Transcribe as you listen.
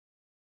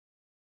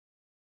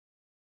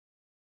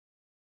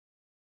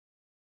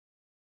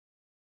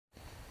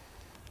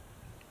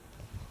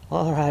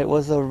Alright,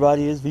 what's up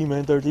everybody? It's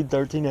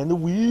Vman1313 and the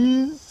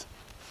Wiz.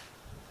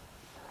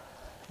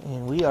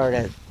 And we are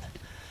at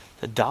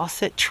the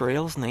Dauset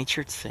Trails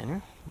Nature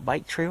Center,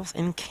 Bike Trails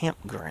and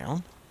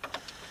Campground.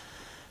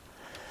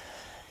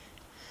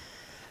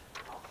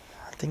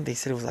 I think they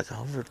said it was like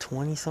over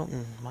 20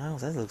 something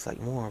miles. That looks like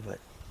more, but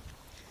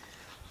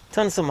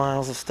tons of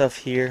miles of stuff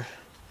here.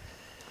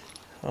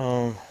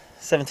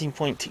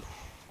 17.2.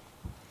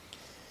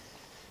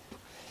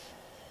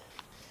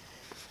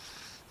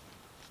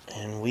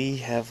 And we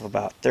have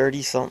about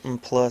 30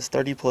 plus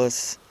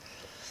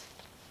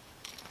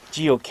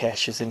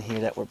geocaches in here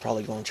that we're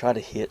probably going to try to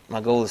hit.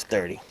 My goal is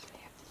 30.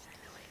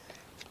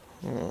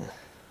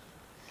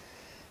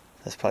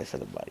 That's probably for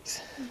the buddies.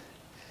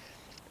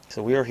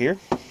 So we are here,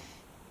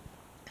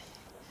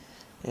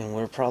 and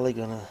we're probably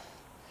going to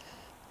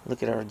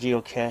look at our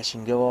geocache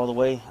and go all the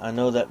way. I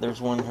know that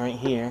there's one right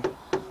here,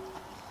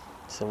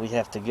 so we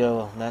have to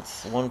go.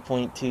 That's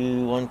 1.2,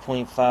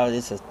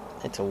 1.5.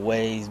 It's a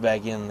ways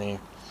back in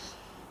there.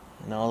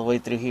 And all the way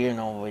through here and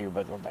all the way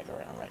back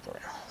around.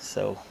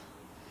 So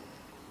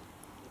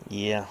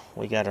yeah,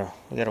 we got a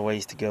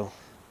ways to go.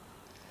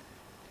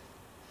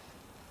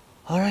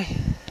 Alright.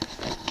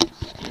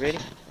 You ready?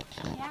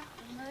 Yeah,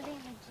 I'm loading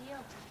the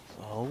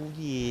geocache. Oh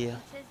yeah. It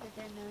says that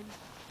there are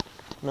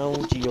No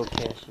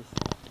geocaches.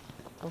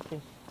 Okay,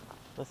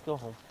 let's go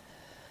home.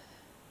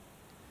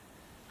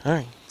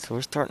 Alright, so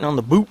we're starting on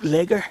the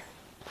bootlegger.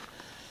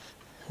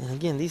 And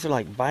again, these are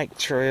like bike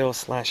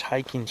trails /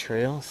 hiking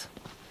trails.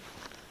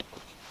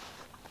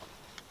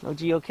 No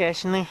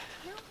geocache in there?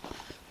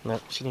 No.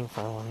 Nope, she didn't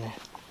find one there.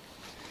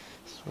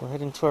 So we're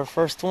heading to our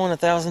first one,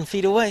 1,000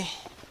 feet away.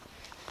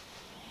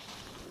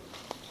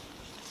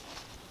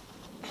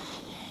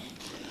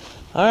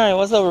 Alright,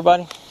 what's up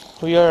everybody?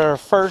 We are our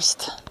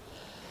first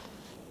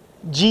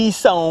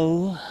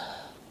G-Zone,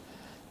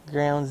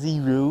 ground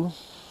zero.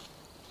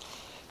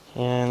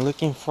 And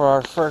looking for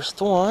our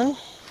first one.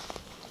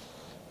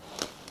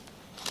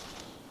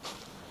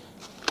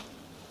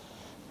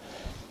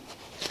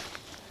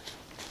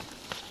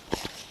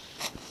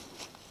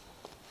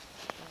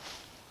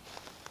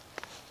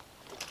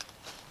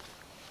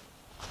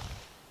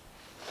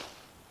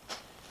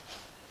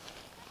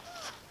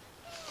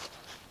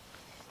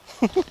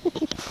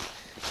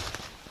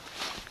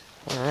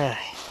 Alright,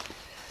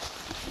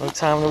 no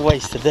time to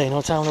waste today,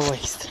 no time to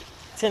waste.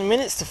 10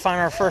 minutes to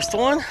find our first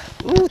one.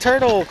 Ooh,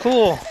 turtle,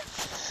 cool.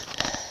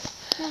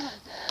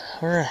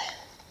 Alright.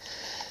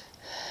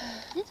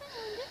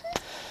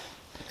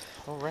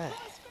 Alright.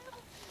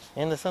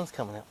 And the sun's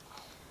coming up.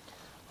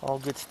 All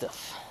good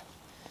stuff.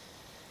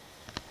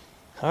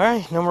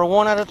 Alright, number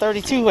 1 out of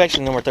 32.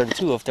 Actually, number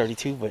 32 of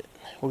 32, but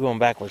we're going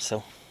backwards,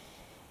 so.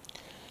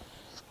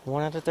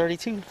 1 out of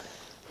 32.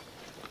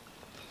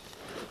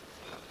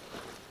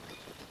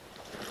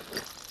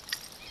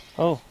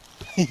 Oh,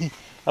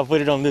 I'll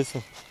put it on this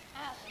one.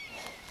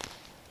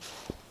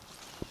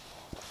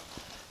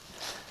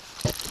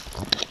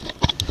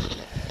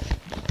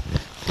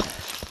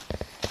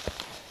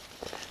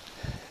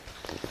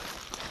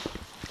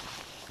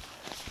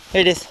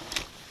 Here it is.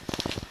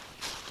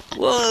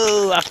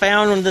 Whoa, I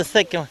found the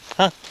second one.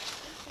 Huh?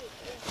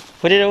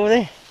 Put it over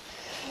there.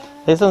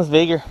 This one's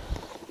bigger.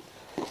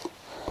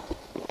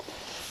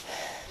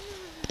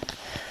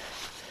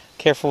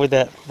 Careful with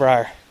that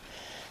briar.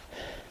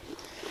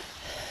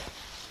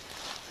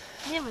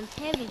 That one's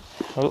heavy.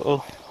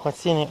 Uh-oh,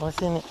 what's in it?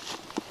 What's in it?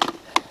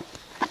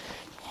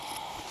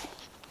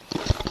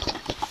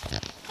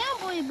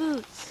 Cowboy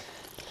boots.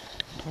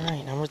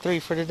 Alright, number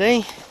 3 for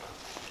today.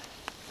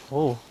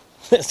 Whoa,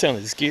 that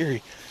sounded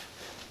scary.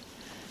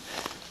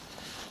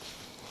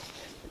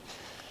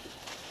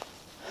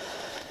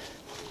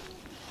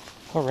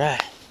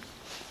 Alright.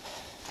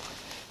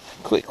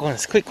 Quick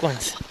ones, quick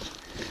ones.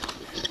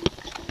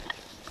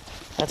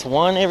 That's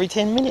 1 every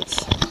 10 minutes.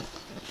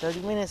 30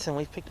 minutes and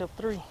we've picked up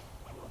 3.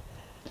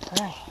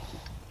 Alright.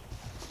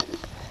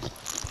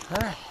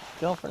 Alright,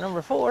 going for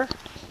number 4.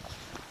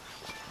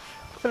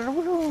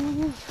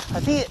 I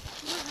see it.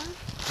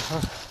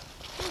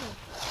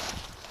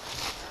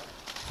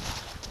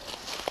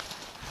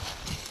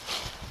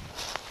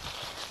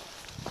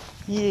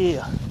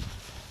 Yeah.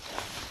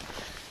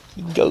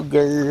 You go,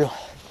 girl.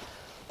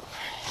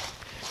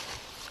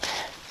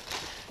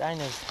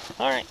 Dinos.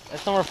 Alright,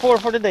 that's number 4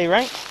 for today,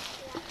 right?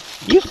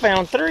 Yeah. You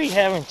found 3,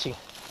 haven't you?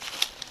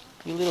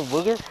 You little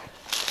booger.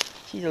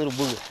 She's a little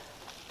booger.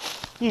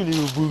 You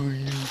little booger,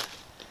 you.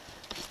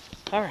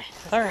 Alright,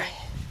 alright.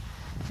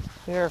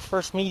 We are our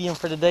first medium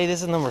for today.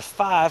 This is number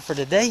 5 for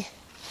today.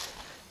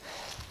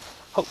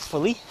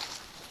 Hopefully.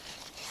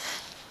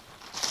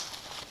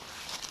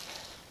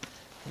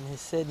 And it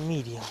said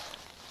medium.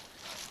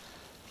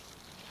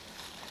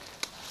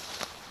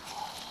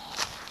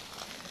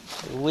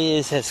 The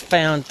Wiz has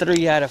found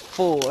 3 out of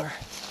 4.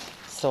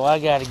 So I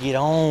gotta get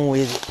on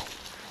with it.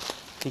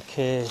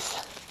 Because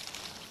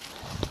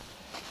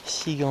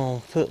she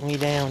gonna put me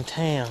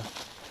downtown.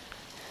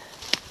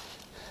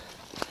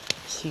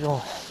 She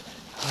gonna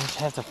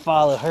have to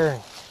follow her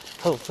and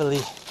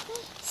hopefully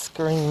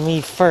screen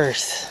me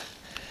first.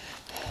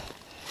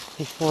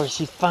 before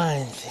she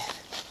finds it.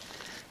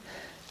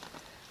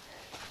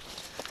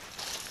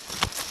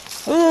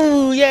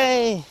 Ooh,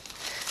 yay!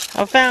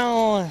 I found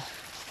one.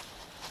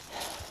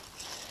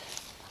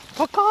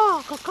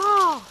 Caw-caw,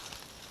 caw-caw.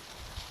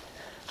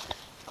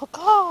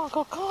 Caw-caw,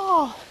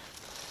 caw-caw.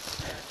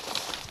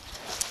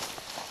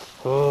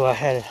 Oh, I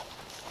had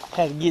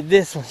to get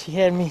this one. She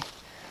had me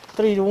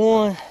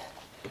 3-1.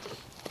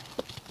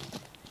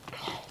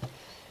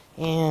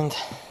 And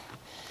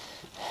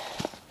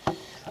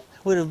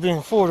would have been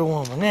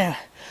 4-1, but now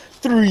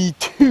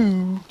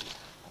 3-2.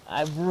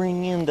 I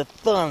bring in the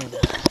thunder.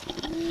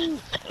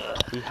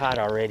 She's hot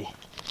already.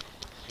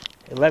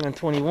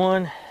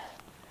 11:21.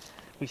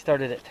 We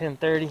started at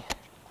 10:30.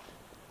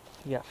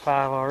 We got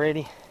 5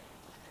 already.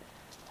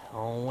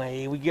 On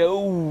way we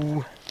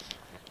go.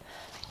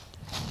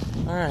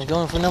 All right,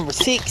 going for number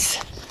 6.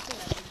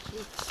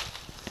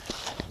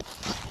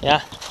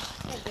 Yeah.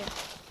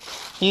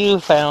 You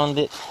found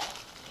it.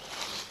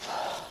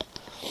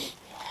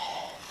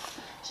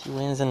 She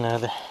wins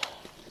another.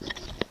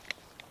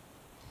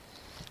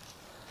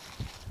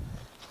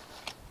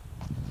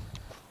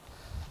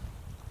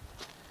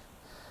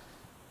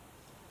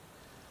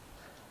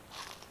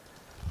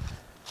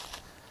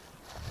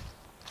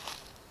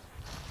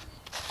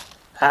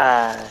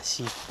 Ah,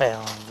 she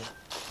found it.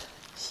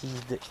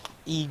 She's the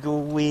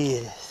eagle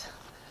whiz.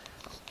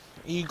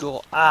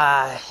 Eagle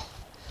eye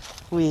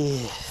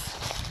whiz.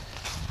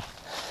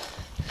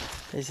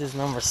 This is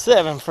number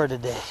 7 for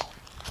today.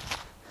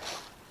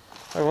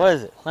 Where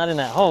was it? Not in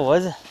that hole,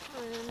 was it?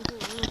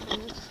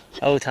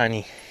 Oh,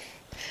 tiny.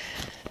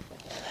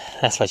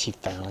 That's why she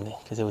found it,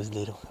 because it was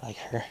little, like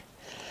her.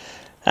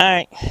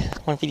 Alright,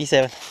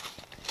 157.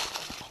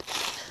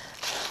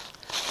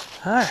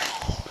 Alright.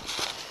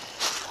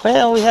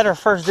 Well, we had our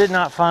first did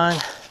not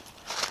find.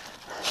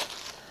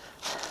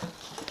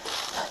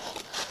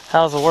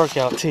 How's the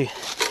workout, too?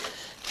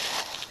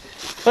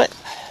 But,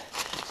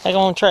 back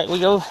on track we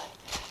go.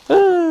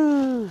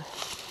 Woo!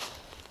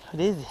 What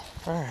is it?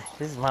 Alright,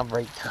 this is my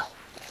break time.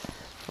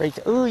 Break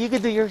time. Ooh, you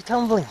could do your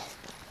tumbling.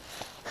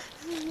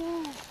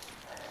 Yeah.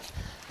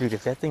 Dude,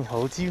 if that thing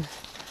holds you,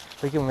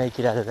 we can make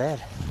it out of that.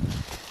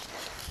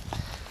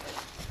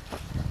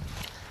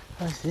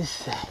 What's this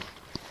say?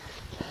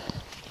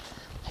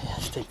 Yeah,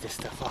 let's take this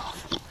stuff off.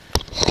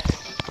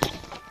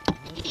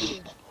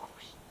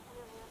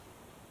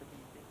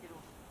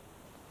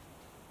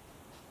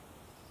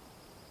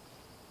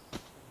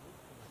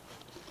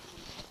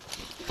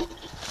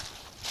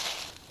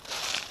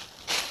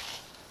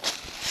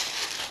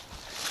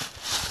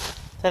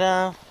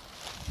 Ta-da!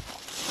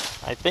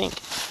 I think.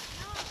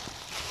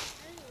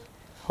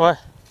 What?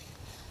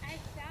 I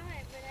saw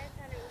it, but I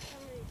thought it was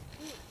somebody's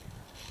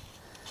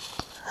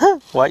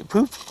poop. White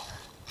poop?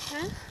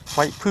 Huh?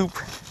 White poop.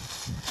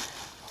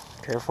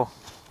 Careful.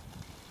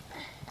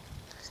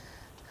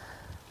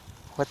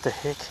 What the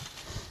heck?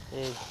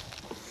 Hey.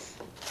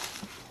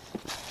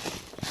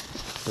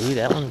 Ooh,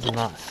 that one's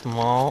not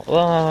small.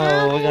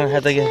 Oh, we're gonna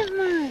have to get.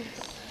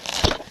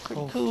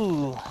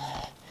 Ooh.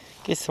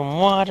 Get some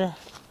water.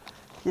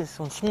 Get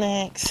some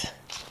snacks.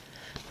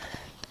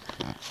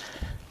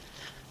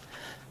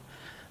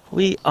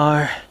 We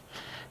are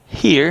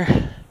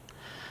here.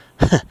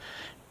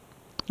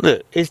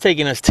 Look, it's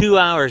taking us 2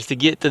 hours to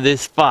get to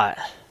this spot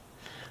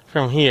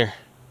from here.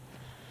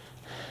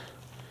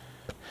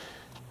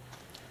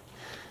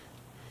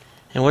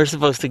 And we're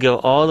supposed to go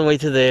all the way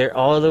to there,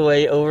 all the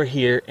way over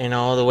here, and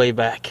all the way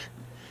back.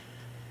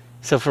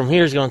 So from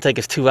here is going to take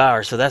us 2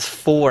 hours, so that's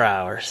 4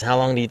 hours. How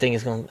long do you think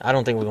it's going to? I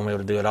don't think we're going to be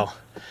able to do it all.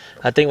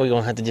 I think we're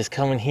going to have to just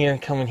come in here,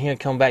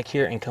 come back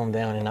here, and come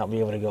down and not be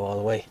able to go all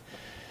the way.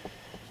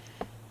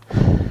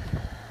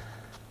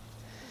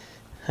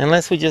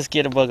 Unless we just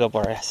get a bug up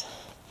our ass.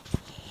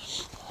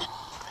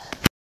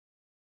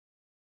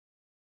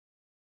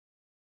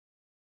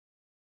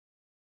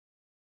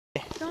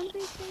 Don't they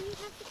say you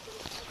have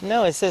to come?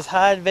 No, it says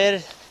hide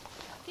bedded.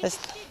 Yes,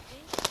 That's, it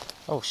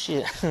did. oh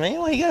shit, man,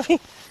 why you got me?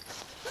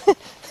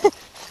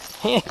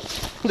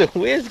 The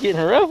whiz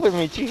getting rough with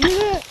me, did you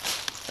hear that?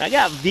 I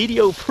got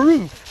video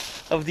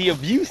proof of the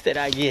abuse that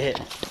I get.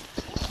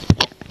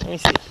 Let me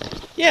see.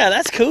 Yeah,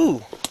 that's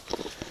cool.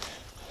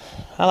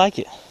 I like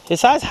it.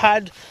 Besides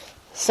hide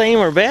same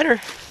or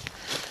better,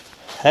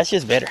 that's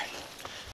just better.